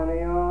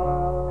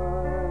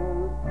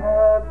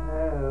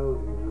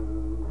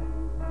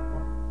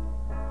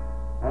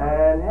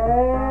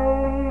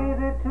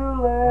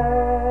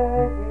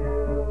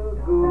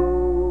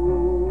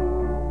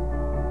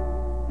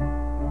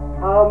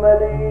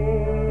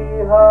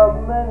how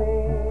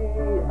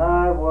many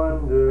I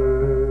wonder,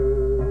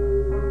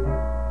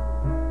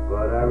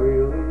 but I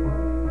really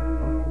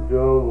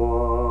don't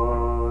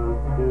want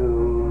to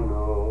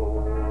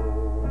know.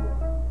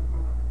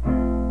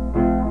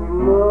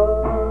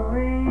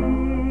 Marie,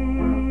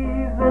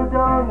 the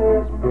dawn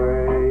is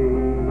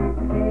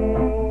breaking.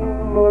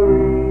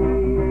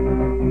 Marie,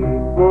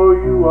 for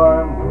you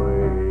I'm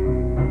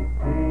waiting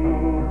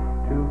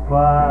to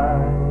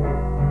find.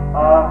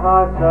 Our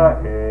hearts are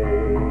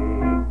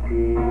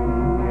aching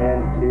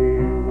and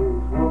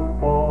tears will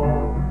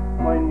fall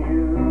when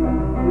you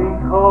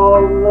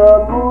recall the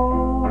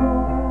moon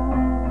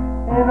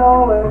in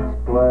all its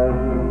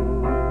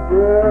splendor.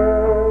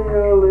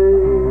 You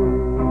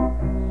live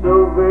so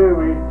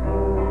very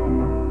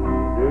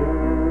tender.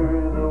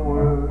 The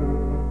word,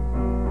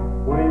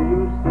 will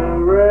you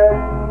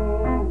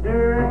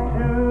surrender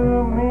to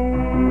me,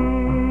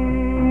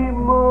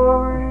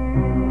 Marie?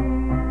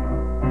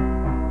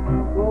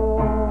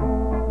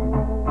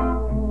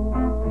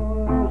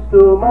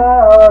 Stole my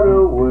heart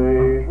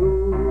away, who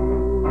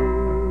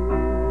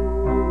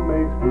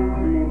makes me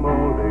dream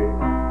all day.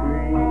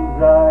 Dreams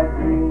I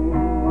dream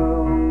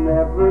will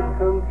never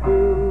come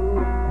true.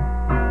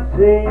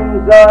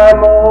 Seems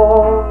I'm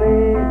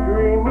only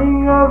dreaming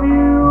of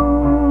you.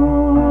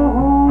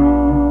 Who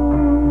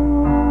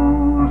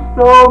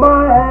stole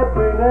my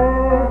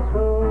happiness?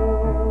 Who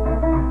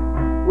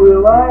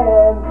will I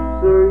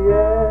answer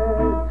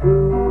yes to?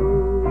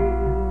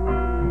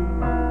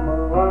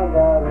 Well, I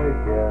gotta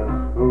guess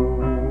who.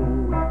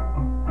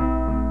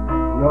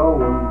 No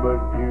one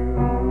but you.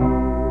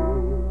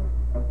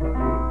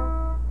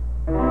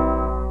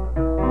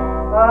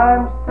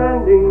 I'm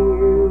sending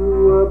you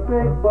a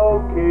big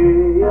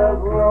bouquet of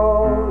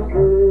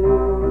roses,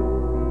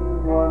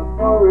 one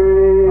for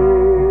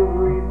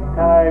every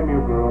time you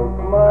broke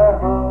my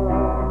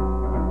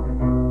heart.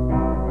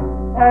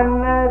 And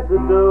as the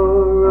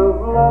door of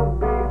love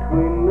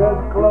between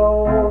us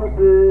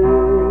closes,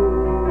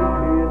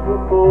 tears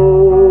will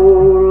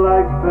fall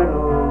like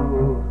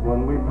petals when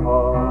we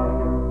part.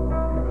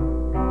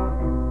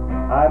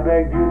 I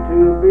begged you to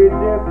be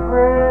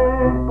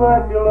different,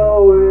 but you'll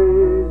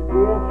always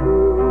be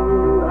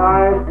true.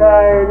 I'm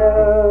tired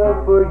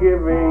of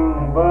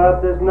forgiving, but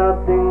there's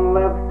nothing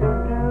left to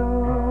do.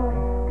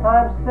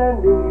 I'm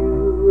sending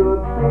you a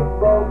big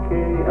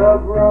bouquet of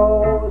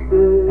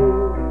roses,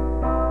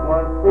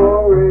 one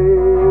for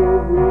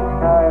every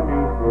time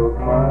you broke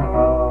my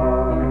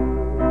heart.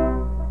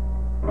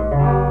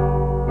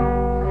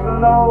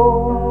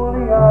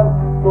 Slowly I'm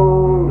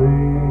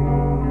falling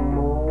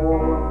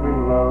more in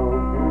love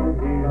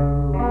with you.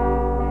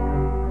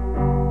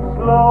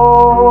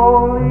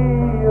 Slowly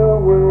you're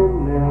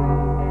winning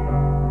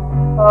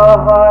a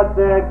heart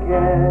that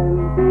can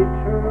be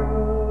true.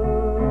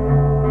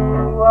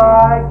 I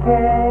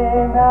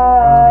can't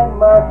hide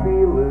my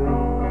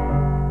feelings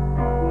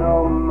no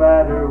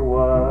matter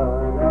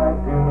what I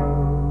do.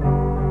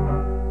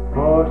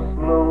 For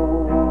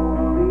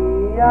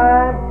slowly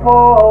I'm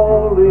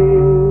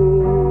falling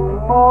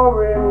more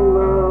in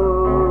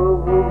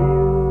love with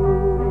you.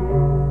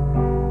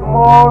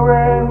 More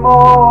and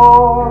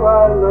more I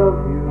love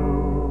you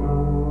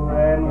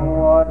and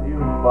want you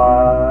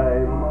by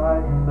my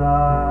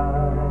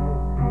side.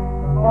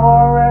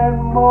 More and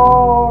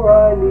more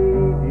I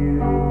need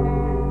you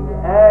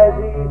as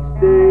each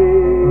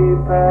day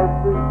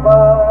passes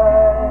by.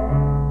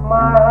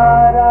 My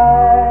heart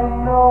I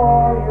know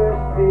you're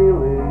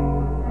stealing.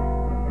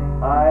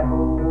 I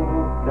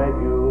hope that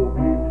you'll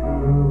be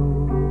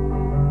true.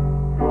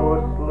 For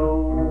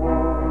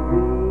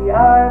slowly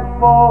I'm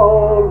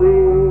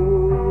falling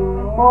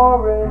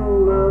more in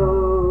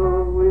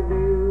love with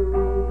you.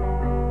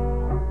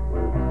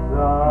 With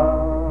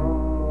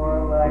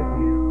someone like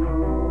you,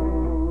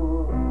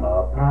 a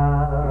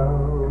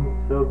pal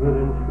so good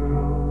and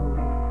true.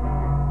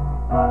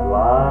 I'd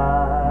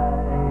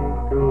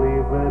like to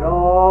leave it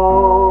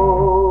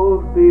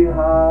all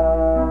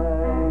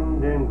behind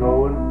and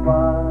go and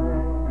find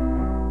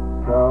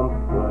some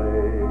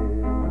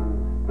place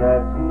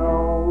that's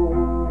known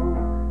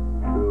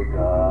to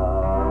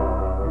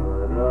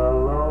God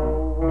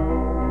alone.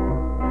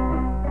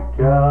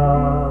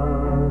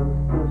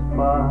 Just a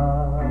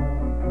spot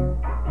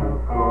to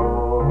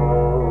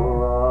call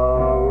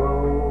our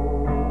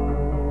own.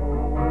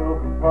 We'll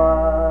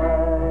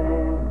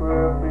find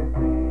perfect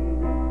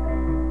peace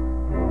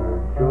where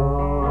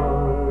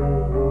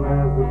joys will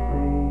never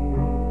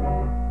cease.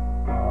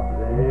 Up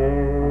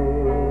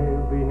there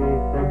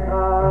beneath the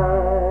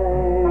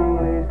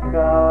kindly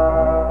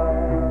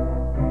sky,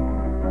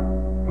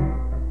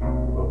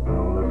 we'll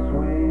build a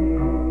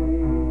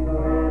sweet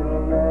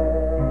little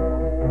nest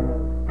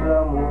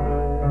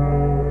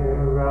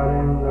somewhere out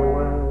in the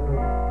west,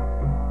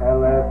 and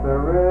let the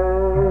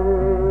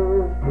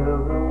rest of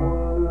the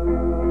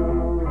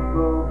world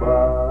go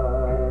by.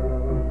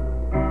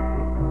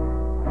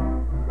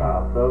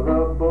 South of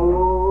the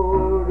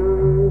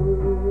border,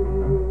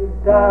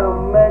 down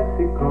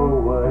Mexico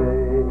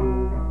way,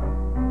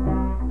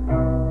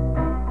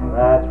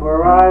 that's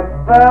where I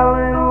fell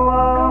in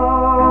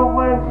love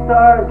with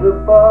stars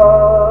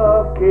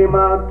above came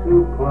out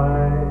to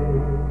play.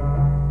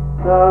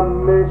 The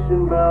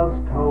mission bells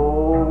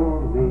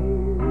told me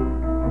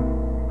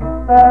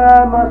that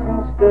I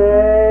mustn't stay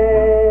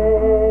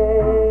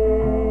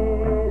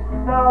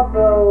south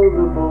of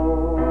the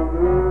border,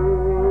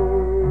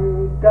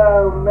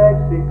 down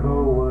Mexico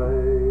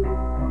way.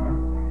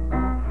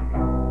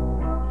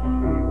 She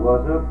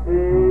was a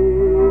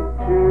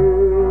picture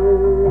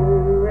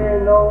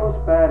in old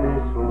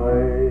Spanish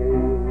lace,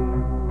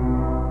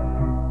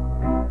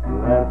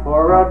 and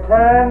for a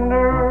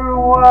tender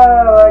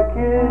while I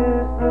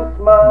kissed the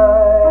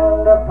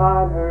smile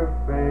upon her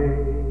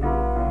face,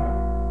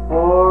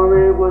 for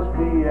it was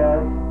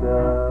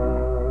fiesta,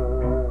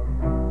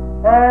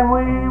 and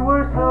we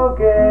were so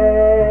gay,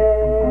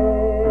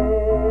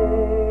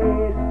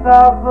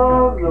 south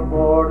of the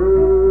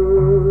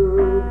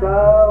border,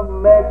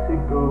 down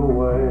Mexico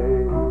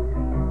way.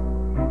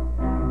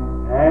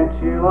 And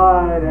she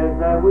lied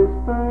as I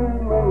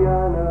whispered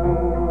mañana,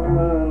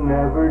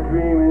 never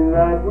dreaming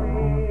that we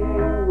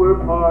were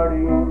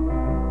parting.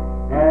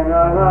 And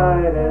I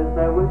lied as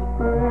I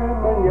whispered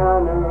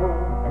mañana,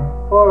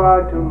 for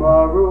our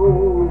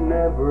tomorrow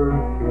never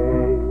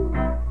came.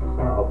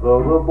 South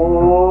of the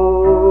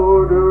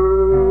border,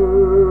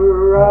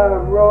 I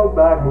rode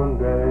back one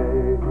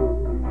day.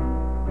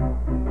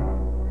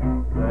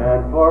 Then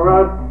for a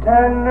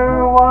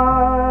tender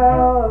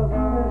while,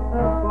 just a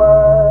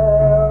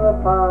smile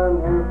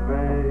upon her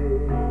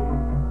face,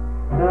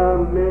 the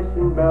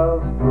mission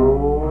bells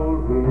told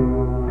me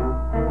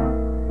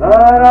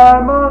that I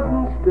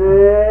mustn't stay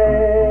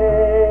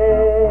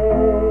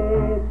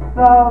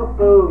south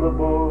of the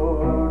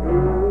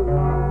border,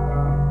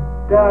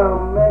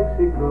 down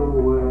Mexico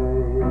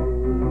way,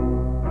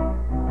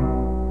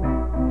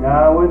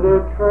 down where the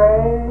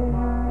trains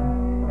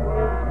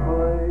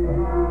play,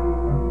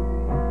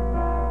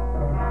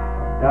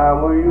 down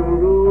where you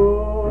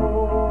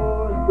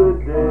lose the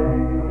day,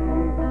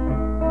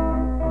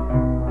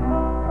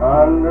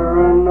 under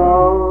an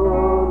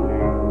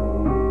awning,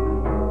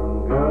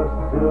 a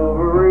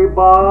silvery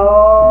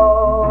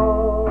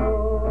ball.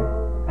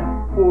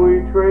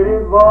 We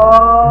traded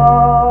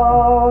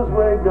vows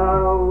way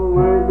down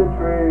where the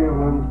trail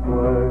winds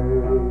play.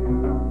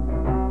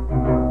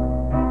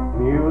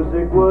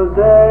 Music was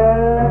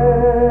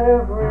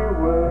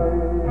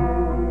everywhere,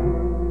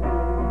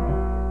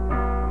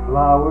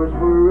 flowers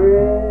were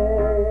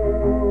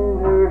in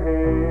her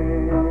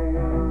hair.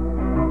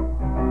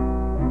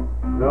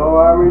 Though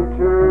I'm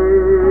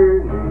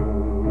returning,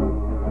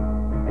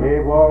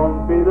 it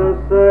won't be the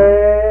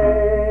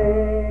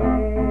same.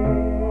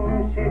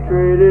 She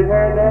traded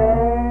her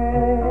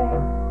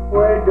name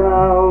way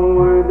down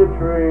where the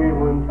trade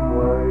winds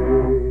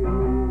play.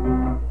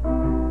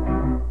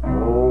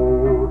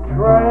 Oh,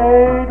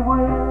 trade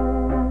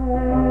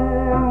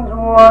winds,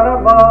 what a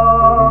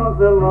vows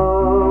the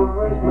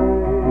lovers made.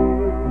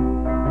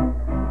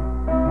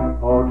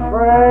 Oh,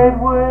 trade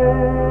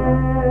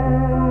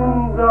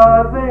winds,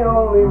 are they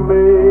only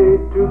made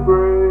to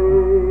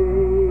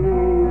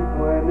break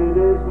when it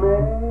is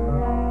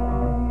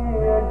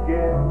made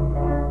again?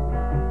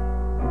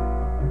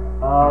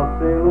 I'll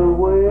sail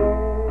away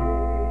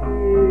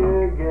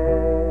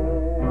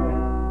again.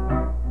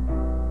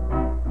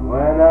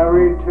 When I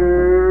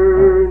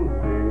return,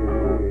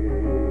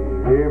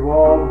 it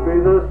won't be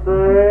the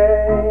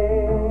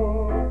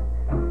same.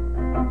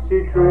 She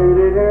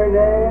traded her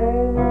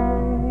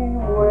name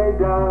way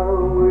down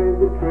where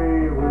the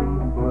trade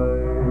winds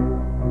play.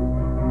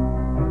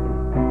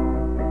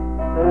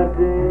 The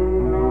day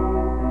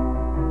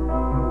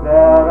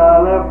that I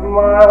left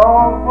my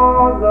home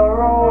for the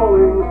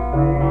rolling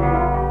sea,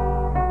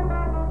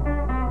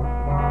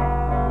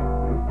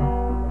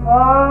 I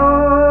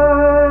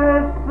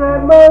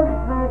said,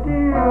 Mother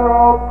dear,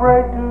 oh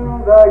pray to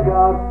thy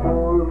God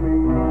for me.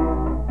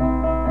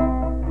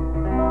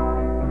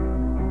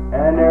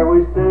 And there we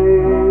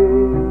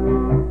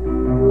sailed,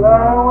 I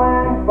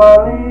went by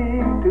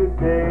leave to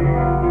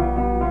take.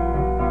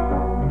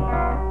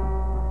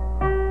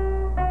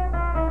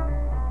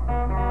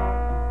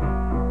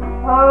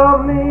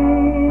 Of me,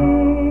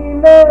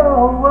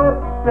 no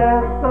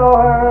webster, so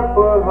her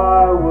poor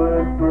heart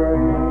would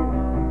break.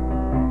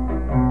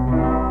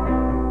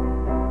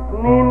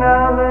 Nina,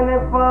 then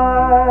if I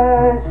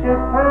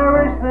should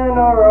perish, then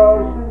our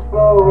oceans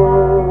flow.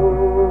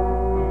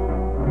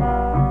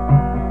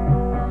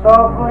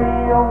 Softly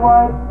a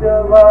white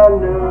dove on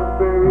the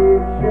ferry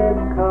should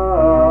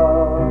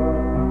come.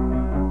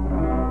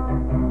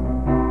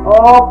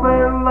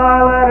 Open thy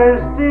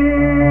letters,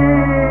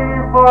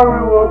 dear, for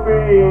it will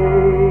be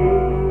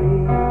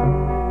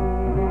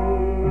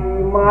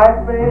my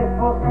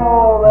faithful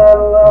soul that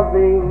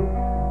loving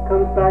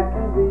comes back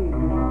to thee.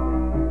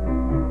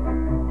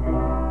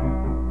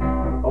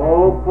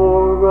 Oh,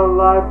 for a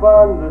life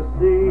on the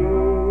sea,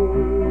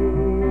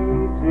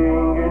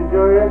 singing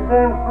joyous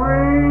and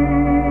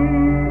free.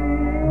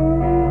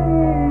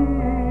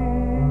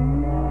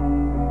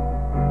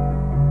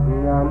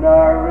 None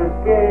are as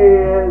gay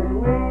as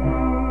we.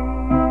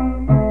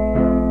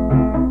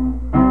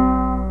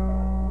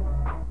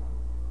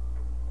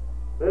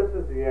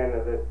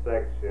 of this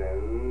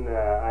section.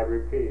 I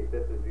repeat,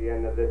 this is the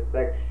end of this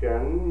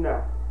section.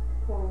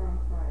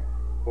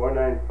 495.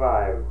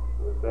 495.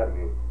 What's that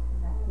mean?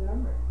 That's the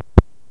number.